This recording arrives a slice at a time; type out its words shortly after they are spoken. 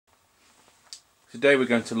Today we're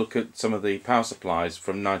going to look at some of the power supplies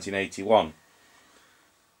from 1981.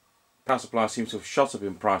 Power supplies seem to have shot up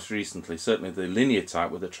in price recently, certainly the linear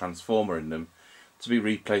type with a transformer in them, to be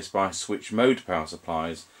replaced by switch mode power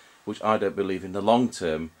supplies, which I don't believe in the long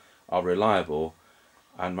term are reliable,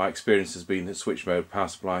 and my experience has been that switch mode power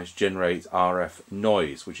supplies generate RF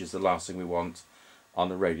noise, which is the last thing we want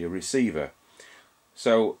on a radio receiver.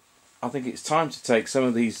 So I think it's time to take some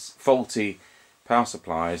of these faulty power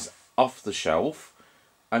supplies off the shelf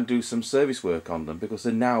and do some service work on them, because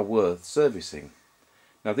they're now worth servicing.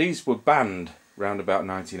 Now, these were banned around about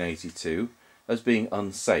 1982 as being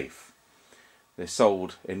unsafe. They're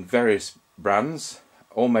sold in various brands,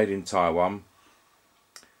 all made in Taiwan.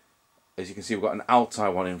 As you can see, we've got an Altai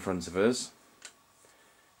one in front of us,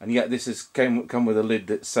 and yet this has come with a lid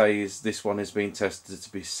that says this one has been tested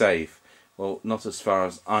to be safe. Well, not as far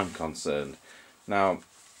as I'm concerned. Now,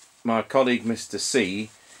 my colleague Mr C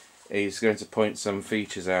is going to point some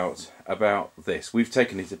features out about this. We've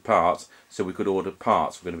taken it apart so we could order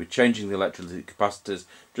parts. We're going to be changing the electrolytic capacitors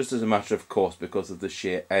just as a matter of course because of the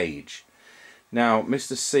sheer age. Now,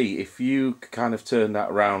 Mr C, if you kind of turn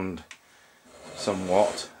that round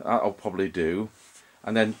somewhat, I'll probably do,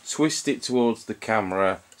 and then twist it towards the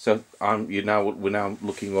camera so we're now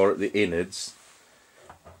looking more at the innards.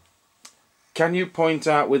 Can you point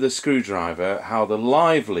out with a screwdriver how the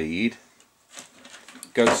live lead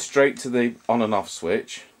goes straight to the on and off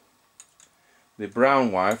switch? The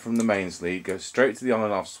brown wire from the mains lead goes straight to the on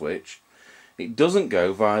and off switch. It doesn't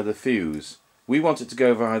go via the fuse. We want it to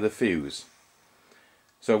go via the fuse.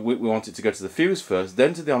 So we want it to go to the fuse first,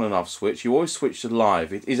 then to the on and off switch. You always switch to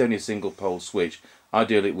live. It is only a single pole switch.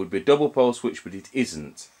 Ideally it would be a double pole switch, but it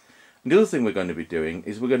isn't. And the other thing we're going to be doing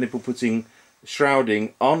is we're going to be putting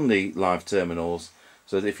shrouding on the live terminals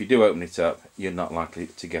so that if you do open it up, you're not likely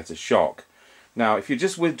to get a shock. Now, if you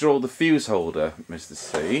just withdraw the fuse holder, Mr.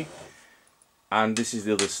 C, and this is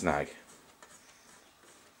the other snag.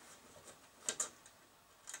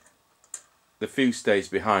 The fuse stays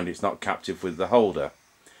behind, it's not captive with the holder.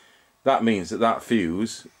 That means that that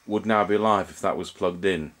fuse would now be live if that was plugged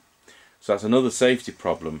in. So that's another safety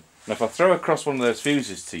problem. Now, if I throw across one of those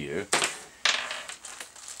fuses to you,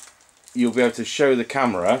 you'll be able to show the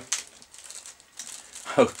camera.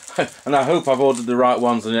 And I hope I've ordered the right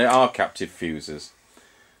ones and they are captive fuses.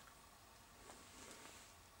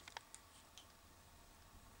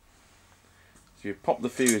 So you pop the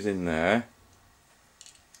fuse in there.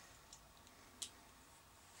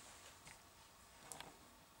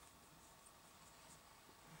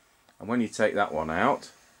 And when you take that one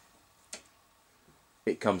out,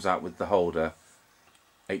 it comes out with the holder.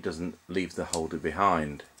 It doesn't leave the holder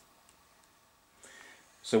behind.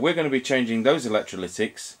 So we're going to be changing those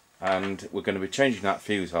electrolytics, and we're going to be changing that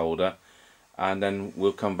fuse holder, and then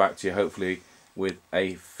we'll come back to you hopefully with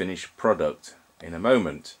a finished product in a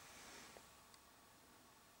moment.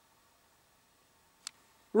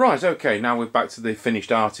 Right, okay, now we're back to the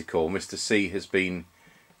finished article Mr. C has been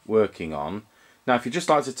working on. Now, if you'd just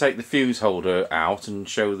like to take the fuse holder out and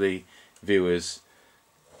show the viewers,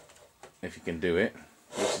 if you can do it,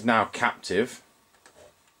 which is now captive.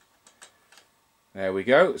 There we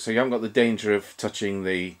go. So you haven't got the danger of touching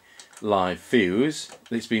the live fuse.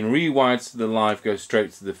 It's been rewired so the live goes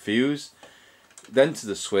straight to the fuse, then to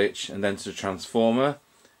the switch, and then to the transformer.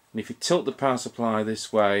 And if you tilt the power supply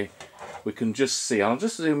this way, we can just see, I'll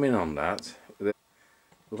just zoom in on that.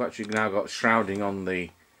 We've actually now got shrouding on the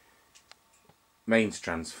mains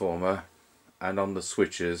transformer and on the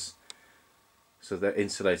switches, so they're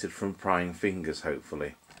insulated from prying fingers,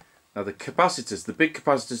 hopefully. Now the capacitors, the big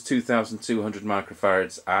capacitors, 2200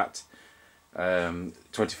 microfarads at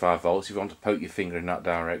 25 volts, if you want to poke your finger in that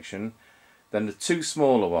direction. Then the two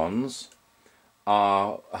smaller ones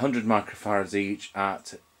are 100 microfarads each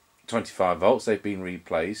at 25 volts, they've been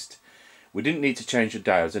replaced. We didn't need to change the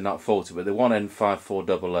diodes, they're not faulty, but the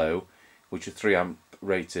 1N5400, which are 3 amp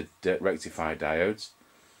rated rectifier diodes.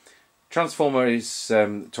 Transformer is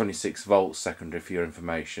 26 volts secondary for your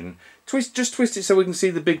information. Just twist it so we can see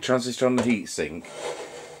the big transistor on the heatsink.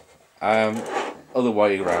 Other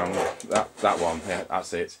way around, that one, yeah,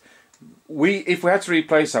 that's it. If we had to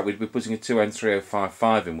replace that, we'd be putting a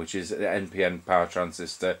 2N3055 in, which is an NPN power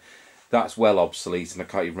transistor. That's well obsolete, and I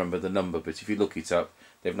can't even remember the number, but if you look it up,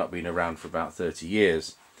 they've not been around for about 30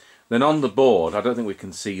 years. Then on the board, I don't think we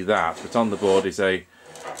can see that, but on the board is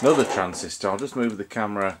another transistor. I'll just move the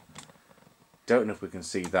camera. Don't know if we can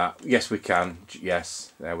see that. Yes, we can.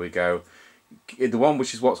 Yes, there we go. The one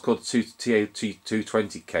which is what's called a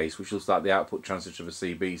TAT220 case, which looks like the output transistor of a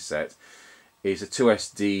CB set, is a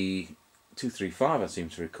 2SD235, I seem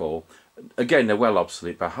to recall. Again, they're well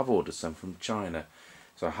obsolete, but I have ordered some from China,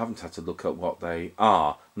 so I haven't had to look up what they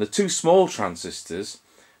are. And the two small transistors,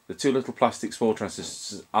 the two little plastic small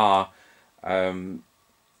transistors, are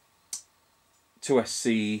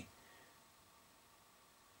 2SC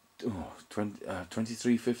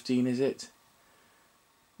 2315, is it?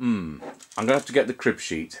 I'm going to have to get the crib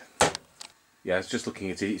sheet. Yeah, I was just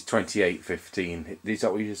looking at it, it's 2815. Is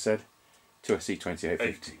that what you just said? 2SC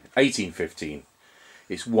 2815. 1815.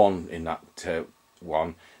 It's one in that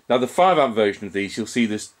one. Now the 5 amp version of these, you'll see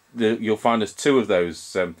this. You'll find there's 2 of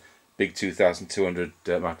those big 2200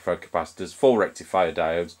 microfarad capacitors, 4 rectifier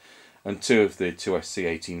diodes, and 2 of the 2SC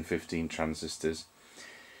 1815 transistors.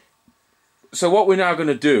 So what we're now going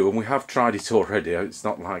to do, and we have tried it already, it's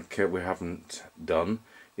not like we haven't done,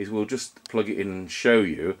 is we'll just plug it in and show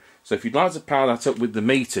you. So if you'd like to power that up with the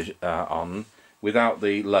meter on, without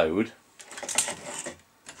the load,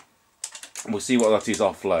 we'll see what that is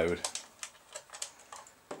off load.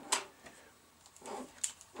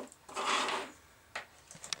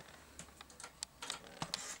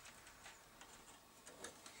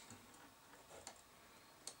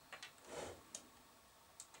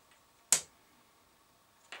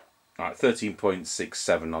 Right,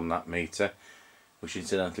 13.67 on that meter, which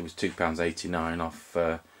incidentally was £2.89 off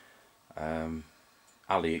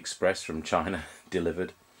AliExpress from China,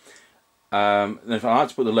 delivered. Then if I like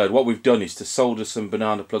to put the load, what we've done is to solder some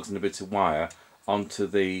banana plugs and a bit of wire onto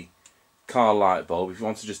the car light bulb. If you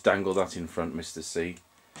want to just dangle that in front, Mr. C.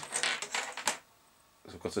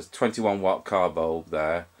 So I've got a 21 watt car bulb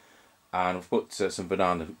there, and I've put some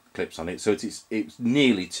banana clips on it, so it's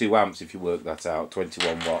nearly 2 amps if you work that out,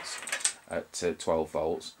 21 watts at 12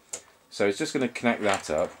 volts. So it's just going to connect that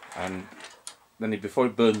up, and then before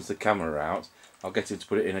it burns the camera out, I'll get him to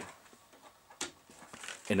put it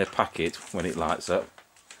in a packet when it lights up.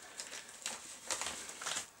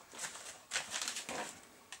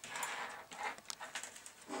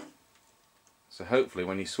 So hopefully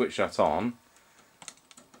when you switch that on,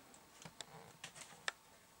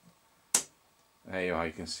 there you are,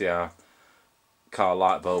 you can see our car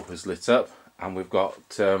light bulb has lit up, and we've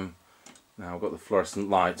got now we've got the fluorescent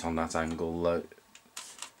light on that angle.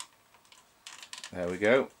 There we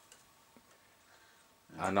go.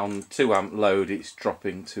 And on 2 amp load it's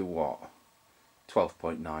dropping to what?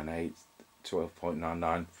 12.98,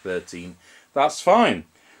 12.99, 13. That's fine.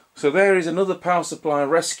 So there is another power supply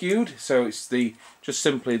rescued. So it's just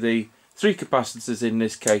simply the 3 capacitors in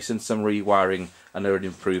this case, and some rewiring, and an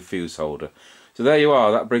improved fuse holder. So there you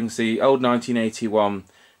are. That brings the old 1981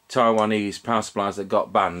 Taiwanese power supplies that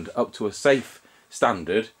got banned up to a safe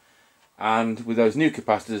standard, and with those new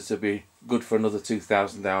capacitors to be good for another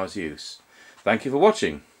 2,000 hours use. Thank you for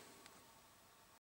watching.